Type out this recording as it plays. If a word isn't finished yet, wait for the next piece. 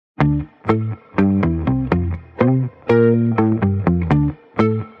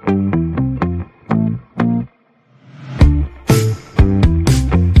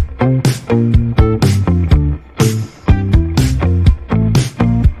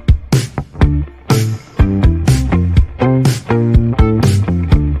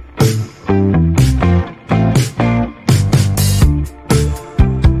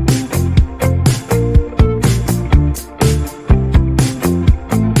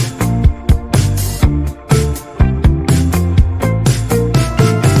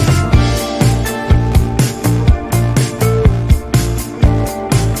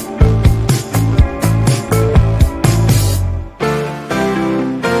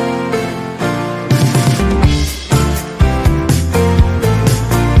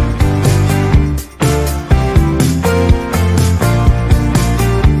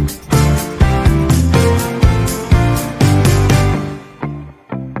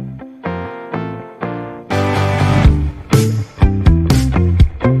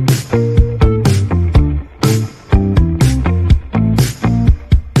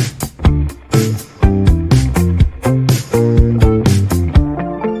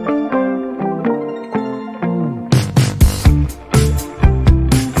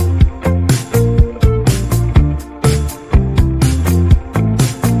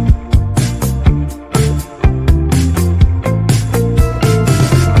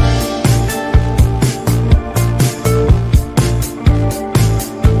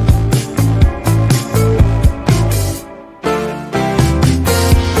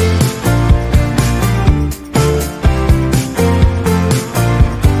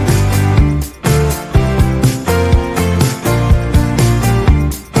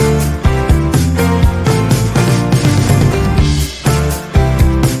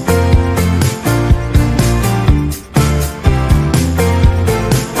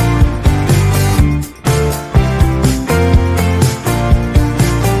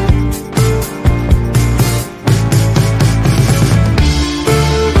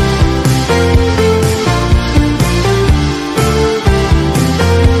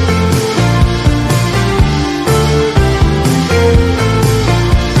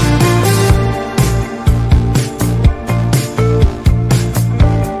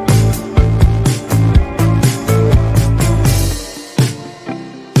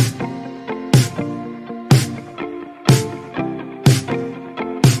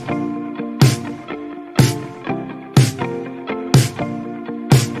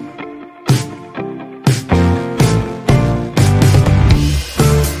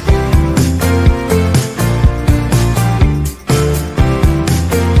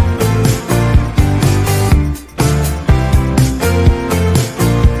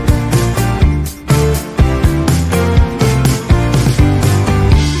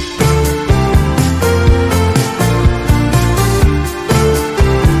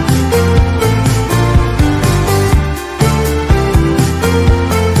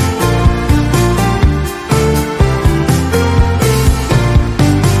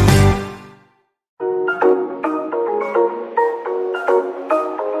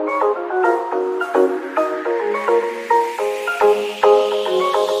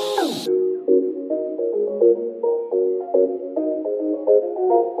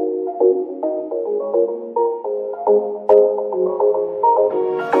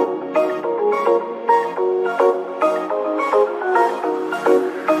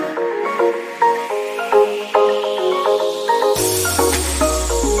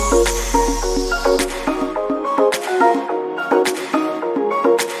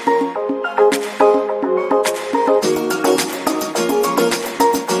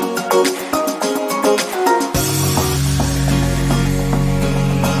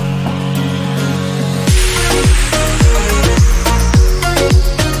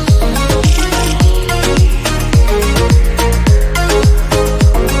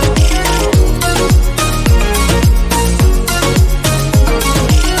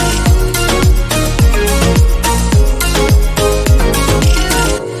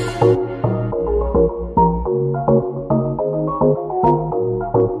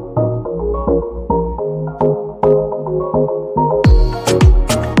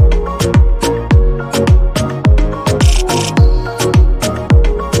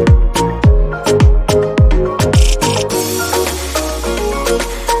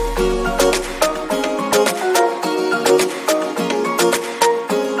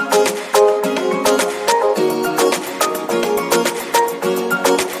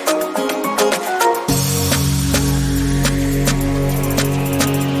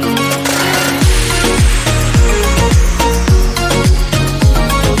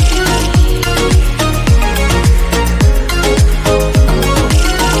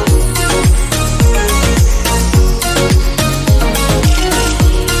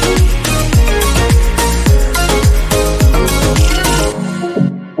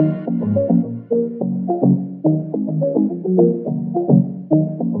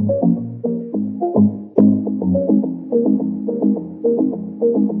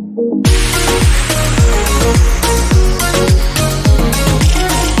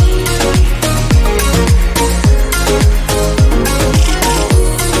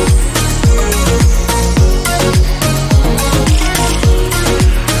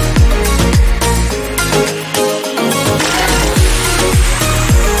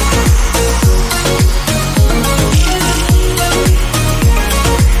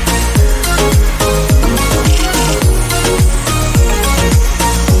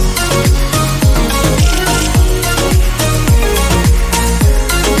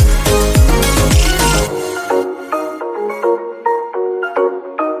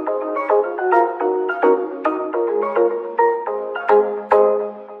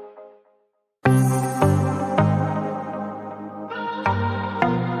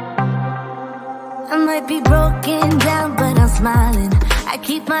might be broken down, but I'm smiling. I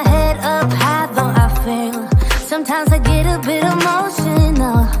keep my head up high, though I fail. Sometimes I get a bit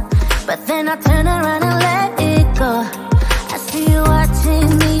emotional, but then I turn around and let it go. I see you watching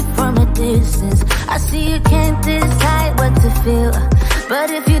me from a distance. I see you can't decide what to feel, but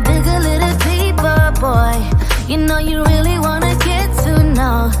if you dig a little deeper, boy, you know you really wanna get to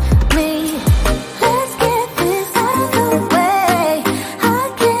know me. Let's get this out of the way. I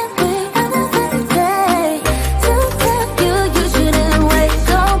can't wait another day to tell you you shouldn't wait.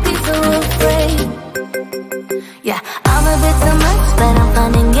 Don't be so afraid. Yeah, I'm a bit too much, but I'm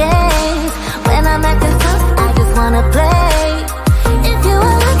fun and games. When I'm acting tough, I just wanna play. If you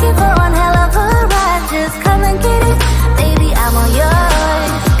are looking for one hell of a ride, just come and get it. Baby, I'm all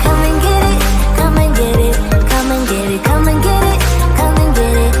yours. Come and get it, come and get it, come and get it, come and get it, come and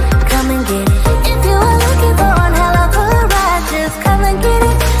get it, come and get it. If you are looking for one hell of a ride, just come and get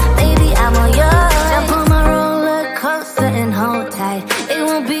it. Baby, I'm all yours. Jump on my roller coaster and hold tight. It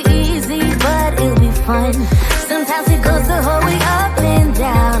won't be easy, but it'll be fun. Sometimes it goes the whole way up and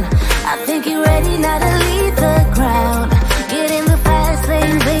down. I think you're ready now to leave the ground. Get in the fast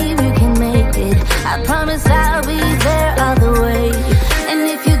lane, babe, you can make it. I promise I'll be there all the way. And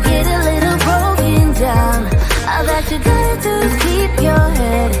if you get a little broken down, all that you gotta do is keep your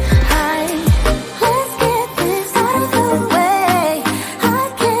head high. Let's get this out of the way. I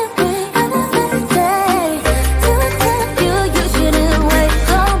can't wait another day to tell you you shouldn't wait.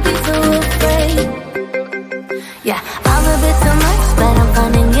 Don't be so afraid. Yeah, I'm a bit too much, but I'm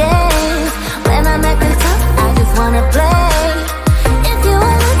fun and games. When I'm acting tough, I just wanna play. If you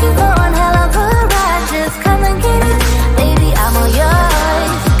are looking for one hell of a ride, just come and get it. Baby, I'm all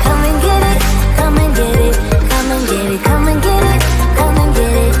yours. Come and get it, come and get it, come and get it, come and get it, come and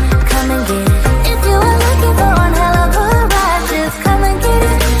get it, come and get it. If you are looking for one hell of a ride, just come and get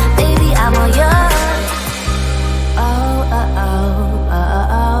it. Baby, I'm all yours. Oh, oh, oh, oh,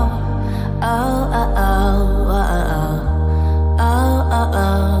 oh, oh, oh, oh, oh, oh. Oh, oh,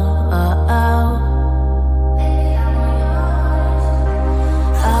 oh, oh, oh. Baby, I'm all yours.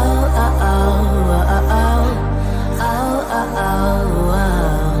 Oh, oh, oh, oh, oh. Oh, oh, oh, oh.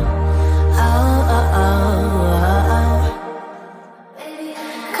 Oh, oh, oh, oh.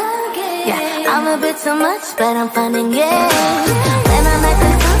 Come get it. Yeah, I'm a bit too much, but I'm fun and games. When I'm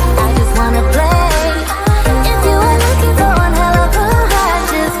acting tough, I just wanna play. If you are looking for one hell of a ride,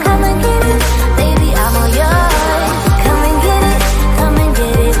 just come and get it. Baby, I'm all yours. Come and get it, come and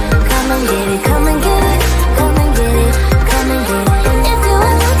get it, come and get it, come and get it, come and get it, come and get it. If you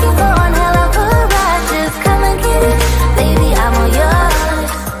are looking for one hell of a ride, just come and get it. Baby, I'm all yours.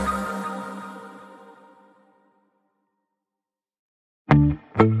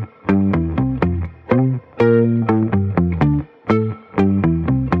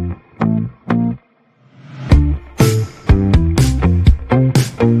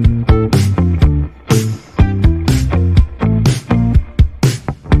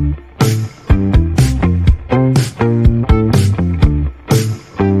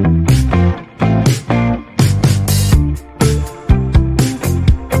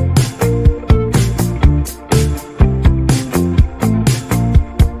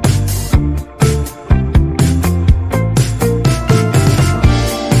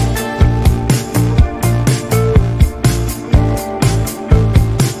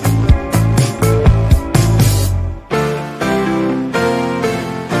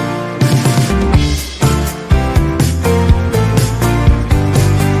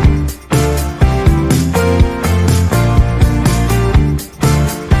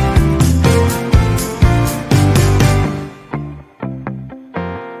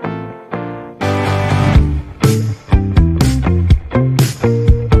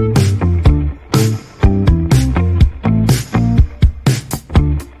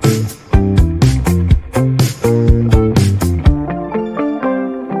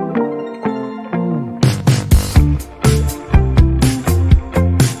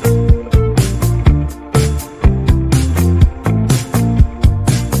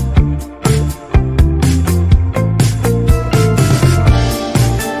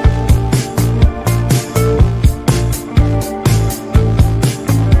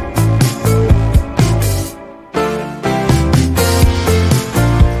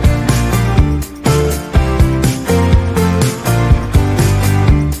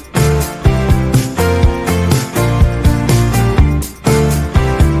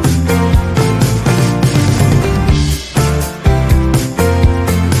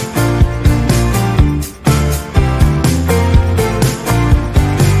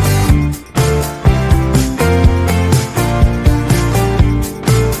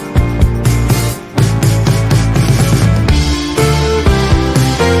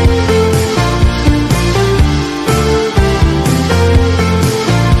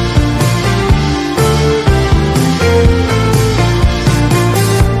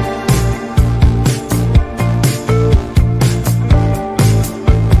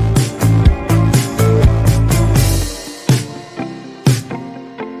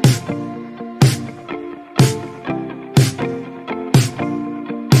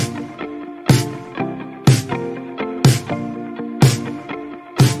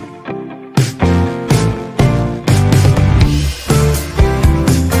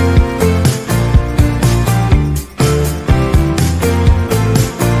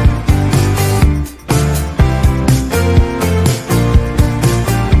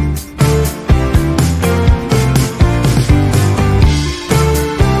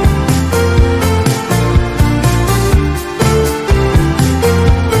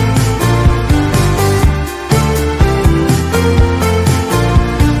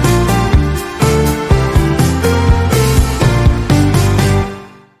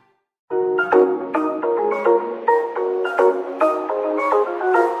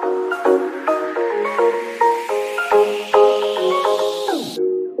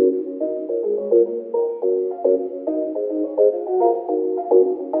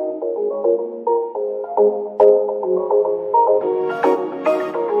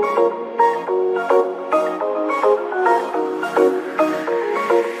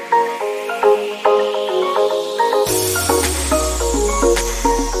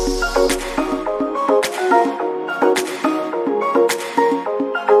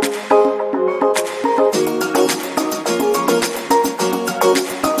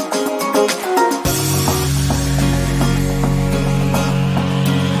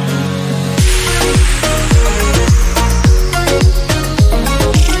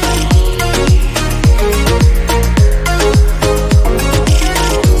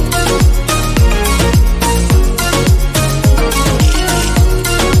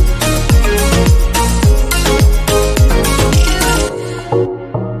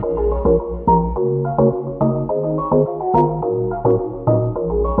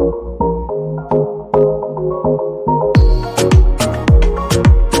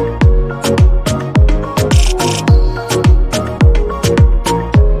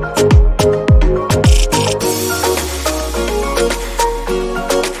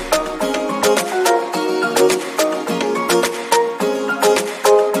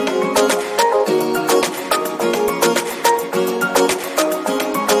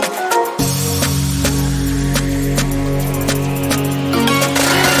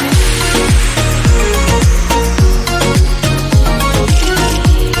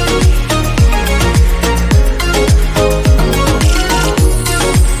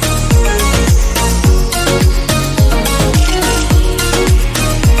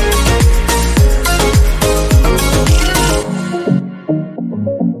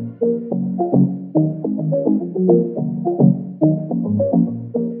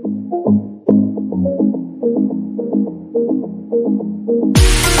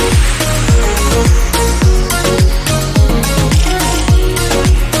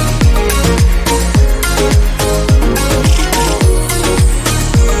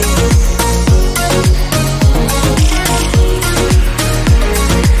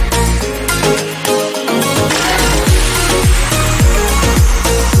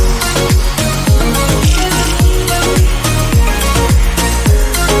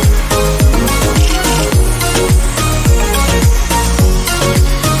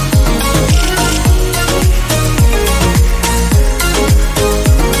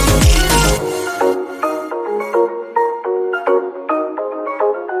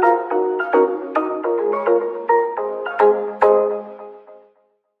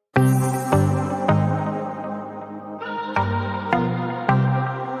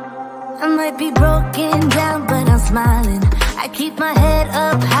 keep my head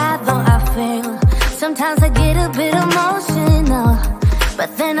up high though I fail. Sometimes I get a bit emotional,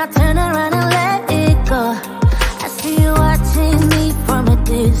 but then I turn around and let it go. I see you watching me from a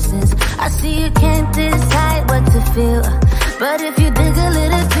distance. I see you can't decide what to feel, but if you dig a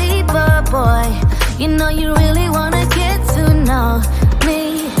little deeper, boy, you know you really